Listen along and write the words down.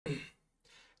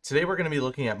Today we're going to be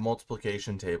looking at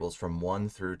multiplication tables from 1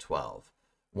 through 12.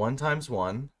 1 times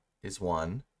 1 is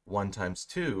 1, 1 times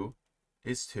 2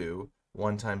 is 2,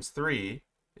 1 times 3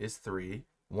 is 3,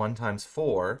 1 times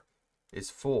 4 is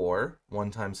 4,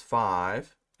 1 times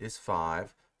 5 is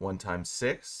 5, 1 times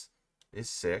 6 is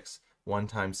 6, 1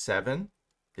 times 7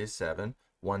 is 7,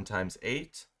 1 times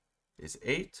 8 is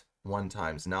 8, 1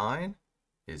 times 9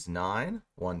 is 9,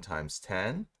 1 times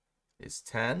 10 is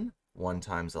 10, 1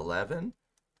 times 11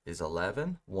 is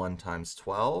 11, 1 times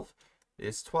 12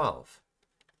 is 12.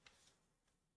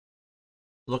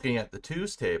 Looking at the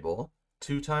 2's table,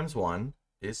 2 times 1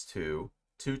 is 2,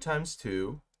 2 times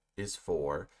 2 is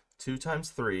 4, 2 times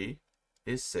 3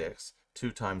 is 6,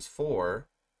 2 times 4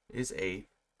 is 8,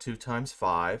 2 times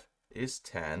 5 is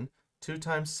 10, 2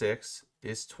 times 6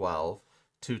 is 12,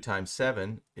 2 times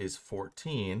 7 is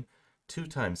 14, 2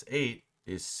 times 8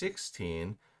 is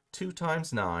 16, 2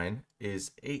 times 9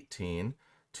 is 18,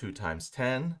 2 times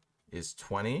 10 is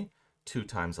 20, 2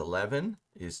 times 11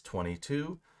 is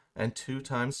 22, and 2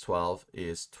 times 12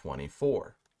 is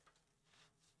 24.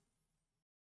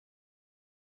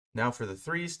 Now for the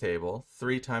 3's table,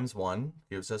 3 times 1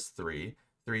 gives us 3,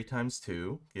 3 times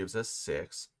 2 gives us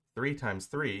 6, 3 times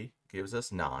 3 gives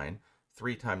us 9,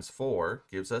 3 times 4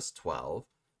 gives us 12,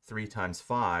 3 times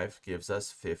 5 gives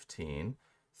us 15,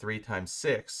 3 times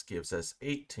 6 gives us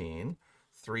 18,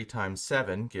 3 times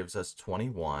 7 gives us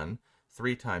 21,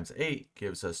 3 times 8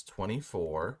 gives us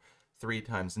 24, 3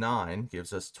 times 9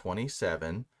 gives us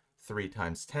 27, 3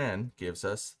 times 10 gives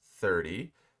us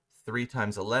 30, 3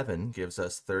 times 11 gives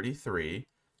us 33,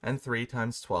 and 3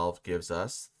 times 12 gives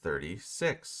us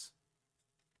 36.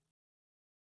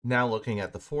 Now looking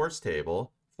at the 4's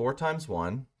table, 4 times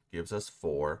 1 gives us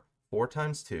 4, 4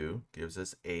 times 2 gives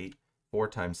us 8, 4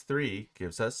 times 3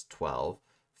 gives us 12,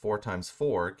 4 times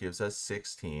 4 gives us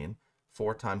 16,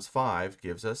 4 times 5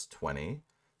 gives us 20,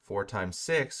 4 times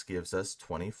 6 gives us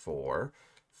 24,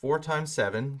 4 times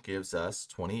 7 gives us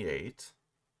 28,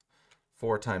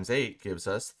 4 times 8 gives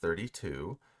us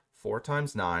 32, 4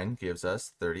 times 9 gives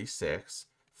us 36,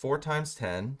 4 times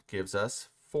 10 gives us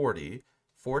 40,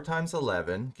 4 times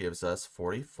 11 gives us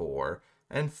 44,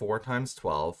 and 4 times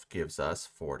 12 gives us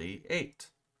 48.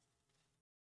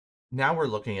 Now we're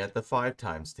looking at the 5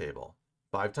 times table.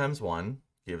 5 times 1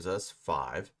 gives us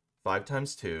 5, 5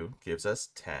 times 2 gives us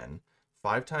 10,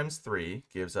 5 times 3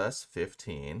 gives us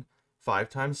 15, 5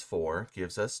 times 4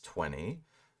 gives us 20,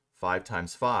 5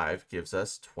 times 5 gives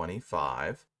us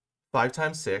 25, 5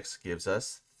 times 6 gives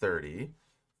us 30,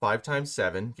 5 times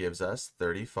 7 gives us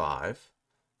 35,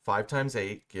 5 times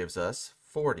 8 gives us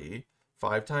 40,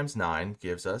 5 times 9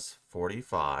 gives us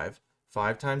 45,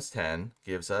 5 times 10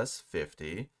 gives us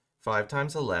 50, 5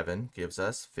 times 11 gives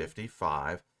us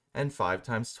 55, and 5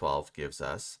 times 12 gives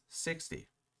us 60.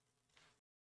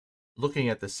 Looking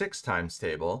at the 6 times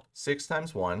table, 6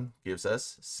 times 1 gives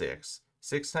us 6,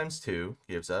 6 times 2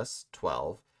 gives us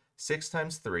 12, 6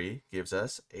 times 3 gives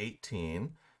us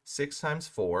 18, 6 times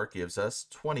 4 gives us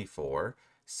 24,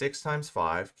 6 times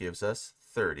 5 gives us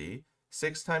 30,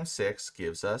 6 times 6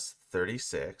 gives us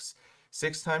 36,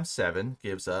 6 times 7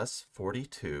 gives us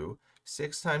 42,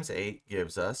 6 times 8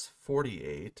 gives us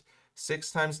 48,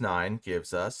 6 times 9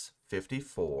 gives us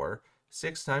 54,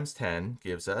 6 times 10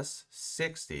 gives us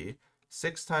 60,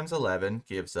 6 times 11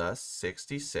 gives us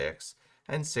 66,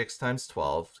 and 6 times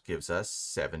 12 gives us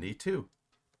 72.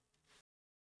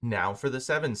 Now for the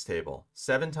 7's table.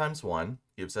 7 times 1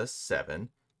 gives us 7,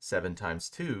 7 times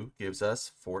 2 gives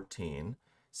us 14,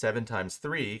 7 times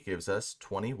 3 gives us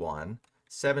 21,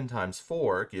 7 times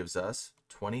 4 gives us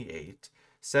 28,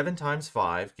 7 times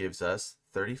 5 gives us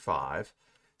 35,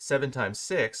 7 times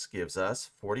 6 gives us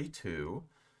 42,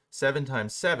 7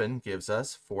 times 7 gives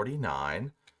us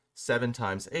 49, 7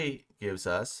 times 8 gives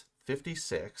us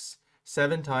 56,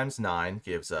 7 times 9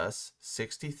 gives us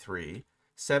 63,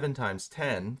 7 times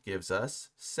 10 gives us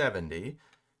 70,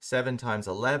 7 times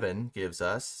 11 gives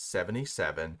us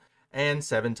 77, and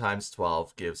 7 times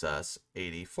 12 gives us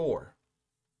 84.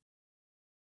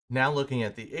 Now looking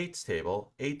at the 8's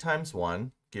table, 8 times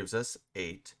 1 gives us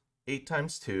 8, 8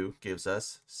 times 2 gives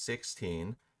us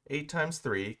 16, 8 times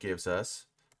 3 gives us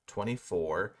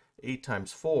 24, 8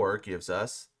 times 4 gives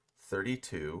us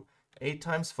 32, 8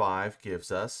 times 5 gives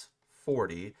us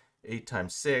 40, 8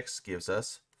 times 6 gives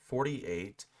us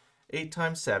 48, 8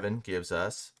 times 7 gives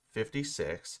us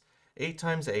 56, 8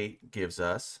 times 8 gives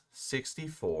us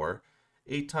 64,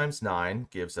 8 times 9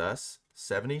 gives us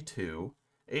 72,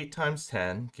 8 times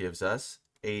 10 gives us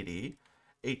 80,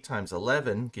 8 times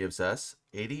 11 gives us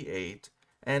 88,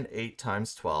 and 8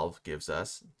 times 12 gives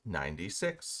us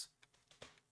 96.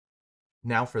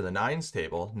 Now for the nines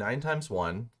table, 9 times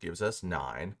 1 gives us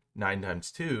 9, 9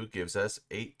 times 2 gives us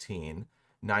 18,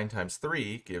 9 times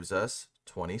 3 gives us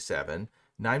 27,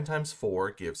 9 times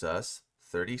 4 gives us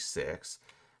 36,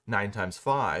 9 times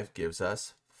 5 gives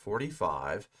us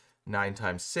 45, 9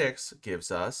 times 6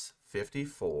 gives us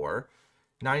 54,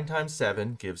 9 times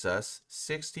 7 gives us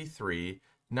 63,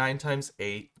 9 times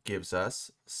 8 gives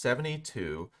us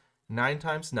 72, 9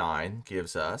 times 9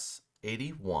 gives us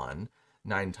 81,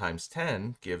 9 times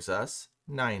 10 gives us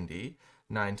 90,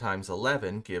 9 times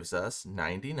 11 gives us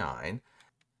 99,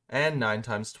 and 9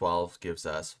 times 12 gives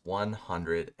us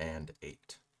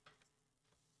 108.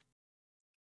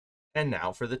 And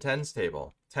now for the tens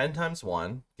table. 10 times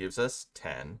 1 gives us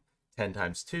 10, 10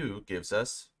 times 2 gives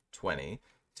us 20,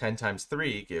 10 times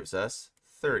 3 gives us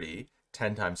 30,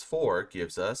 10 times 4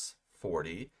 gives us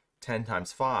 40, 10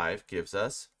 times 5 gives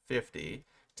us 50,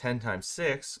 10 times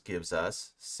 6 gives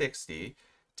us 60,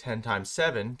 10 times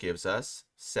 7 gives us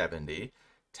 70,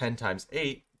 10 times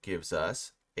 8 gives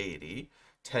us 80,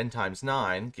 10 times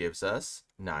 9 gives us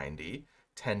 90,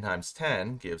 10 times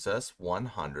 10 gives us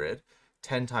 100,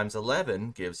 10 times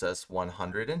 11 gives us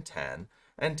 110,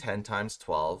 and 10 times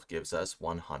 12 gives us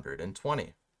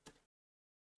 120.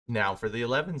 Now for the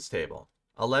 11s table.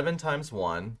 11 times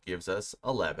 1 gives us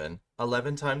 11,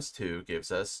 11 times 2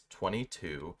 gives us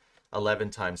 22, 11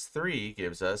 times 3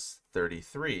 gives us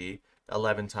 33,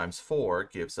 11 times 4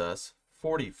 gives us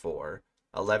 44,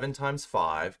 11 times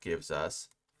 5 gives us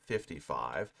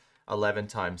 55, 11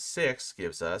 times 6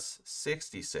 gives us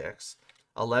 66,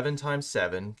 11 times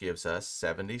 7 gives us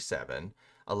 77,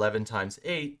 11 times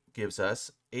 8 gives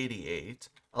us 88,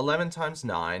 11 times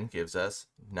 9 gives us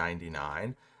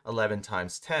 99, 11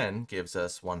 times 10 gives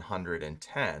us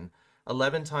 110,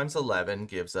 11 times 11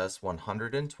 gives us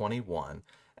 121,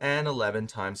 and 11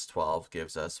 times 12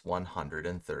 gives us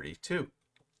 132.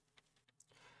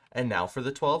 And now for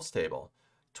the 12s table.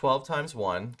 12 times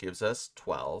 1 gives us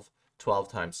 12,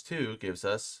 12 times 2 gives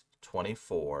us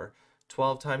 24,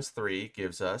 12 times 3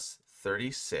 gives us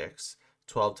 36,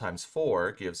 12 times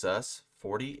 4 gives us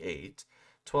 48,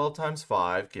 12 times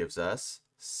 5 gives us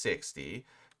 60,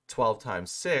 12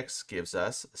 times 6 gives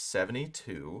us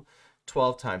 72,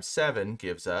 12 times 7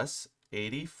 gives us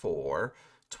 84,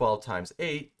 12 times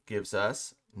 8 gives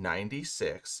us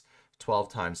 96, 12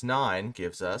 times 9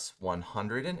 gives us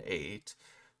 108,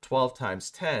 12 times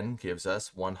 10 gives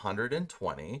us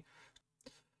 120,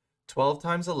 12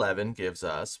 times 11 gives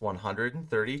us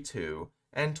 132,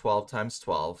 and 12 times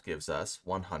 12 gives us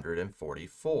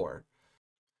 144.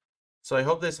 So I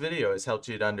hope this video has helped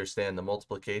you to understand the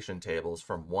multiplication tables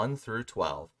from 1 through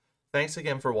 12. Thanks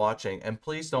again for watching, and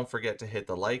please don't forget to hit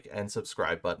the like and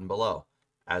subscribe button below.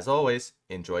 As always,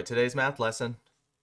 enjoy today's math lesson.